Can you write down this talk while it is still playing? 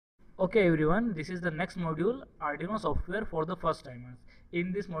Okay everyone, this is the next module, Arduino software for the first timers.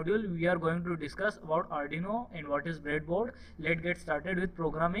 In this module, we are going to discuss about Arduino and what is breadboard. Let's get started with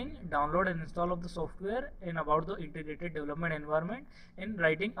programming, download and install of the software, and about the integrated development environment, and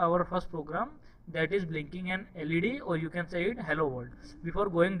writing our first program, that is blinking an LED, or you can say it hello world. Before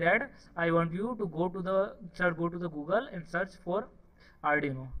going that, I want you to go to the Google and search for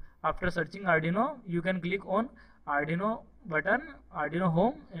Arduino. After searching Arduino, you can click on Arduino button, Arduino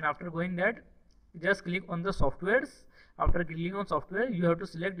home, and after going that, just click on the softwares. After clicking on software, you have to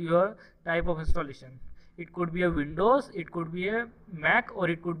select your type of installation. It could be a Windows, it could be a Mac, or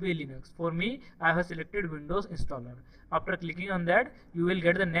it could be a Linux. For me, I have selected Windows installer. After clicking on that, you will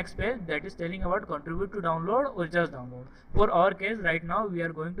get the next page that is telling about contribute to download or just download. For our case right now, we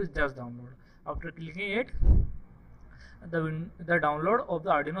are going to just download. After clicking it, the download of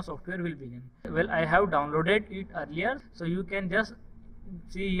the Arduino software will begin. Well, I have downloaded it earlier, so you can just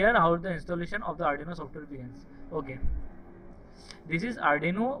see here how the installation of the Arduino software begins. Okay, this is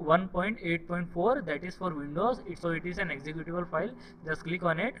Arduino 1.8.4, that is for Windows. So it is an executable file. Just click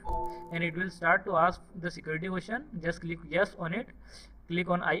on it and it will start to ask the security question. Just click yes on it, click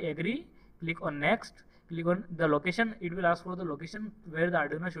on I agree, click on next, click on the location. It will ask for the location where the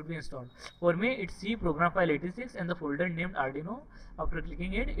Arduino should be installed. For me, it's C program file 86 and the folder named Arduino. After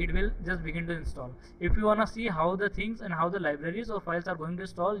clicking it, it will just begin to install. If you wanna see how the things and how the libraries or files are going to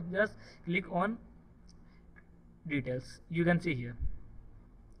install, just click on details. You can see here.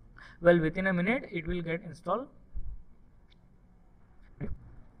 Well, within a minute it will get installed.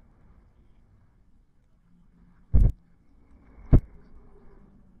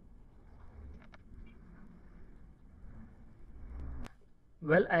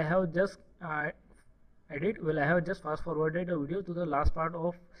 Well, I have just I have just fast forwarded the video to the last part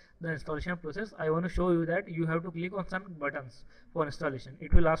of the installation process. I want to show you that you have to click on some buttons for installation.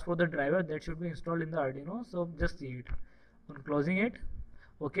 It will ask for the driver that should be installed in the Arduino, so just see it. On closing it,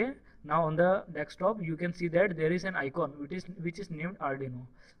 okay, now on the desktop you can see that there is an icon which is named Arduino.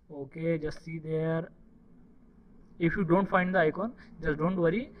 Okay, just see there. If you don't find the icon, just don't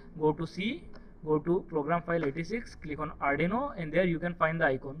worry, go to C, go to program file 86, click on Arduino, and there you can find the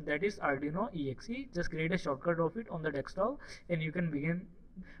icon, that is Arduino exe. Just create a shortcut of it on the desktop and you can begin.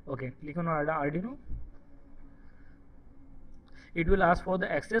 Okay, click on Arduino. It will ask for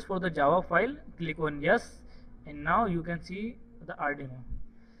the access for the Java file. Click on yes, and now you can see the Arduino.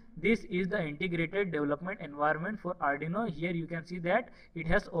 This is the integrated development environment for Arduino. Here you can see that it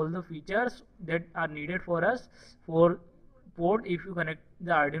has all the features that are needed for us. For port, if you connect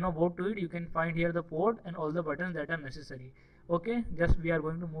the Arduino board to it, you can find here the port and all the buttons that are necessary. Okay, just we are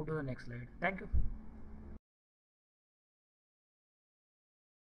going to move to the next slide. Thank you.